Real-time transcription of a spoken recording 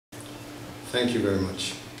Thank you very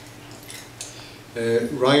much.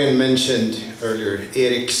 Ryan mentioned earlier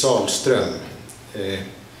Erik Sahlström.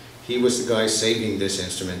 He was the guy saving this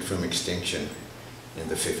instrument from extinction in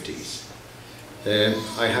the 50s.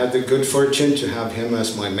 I had the good fortune to have him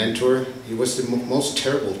as my mentor. He was the most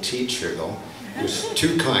terrible teacher, though. He was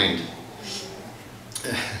too kind.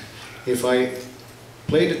 If I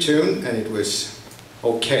played a tune and it was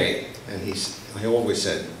okay, and I always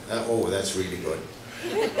said, oh, that's really good.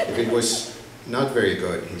 If it was not very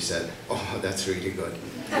good, he said, oh, that's really good.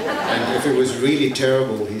 And if it was really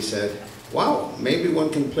terrible, he said, wow, maybe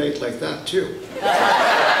one can play it like that too.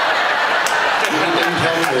 He didn't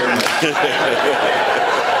help very much.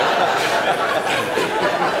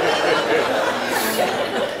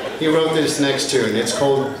 He wrote this next tune. It's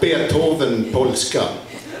called Beethovenpolska.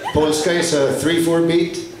 Polska is a 3/4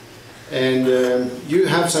 beat, and you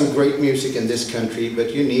have some great music in this country,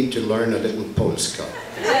 but you need to learn a little Polska.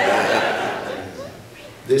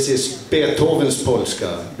 This is Beethoven's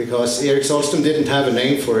Polska, because Erik Sahlström didn't have a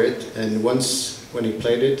name for it, and once when he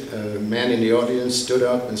played it, a man in the audience stood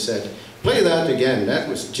up and said, play that again, that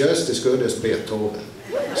was just as good as Beethoven.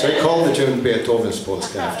 So he called the tune Beethoven's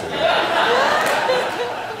Polska after that.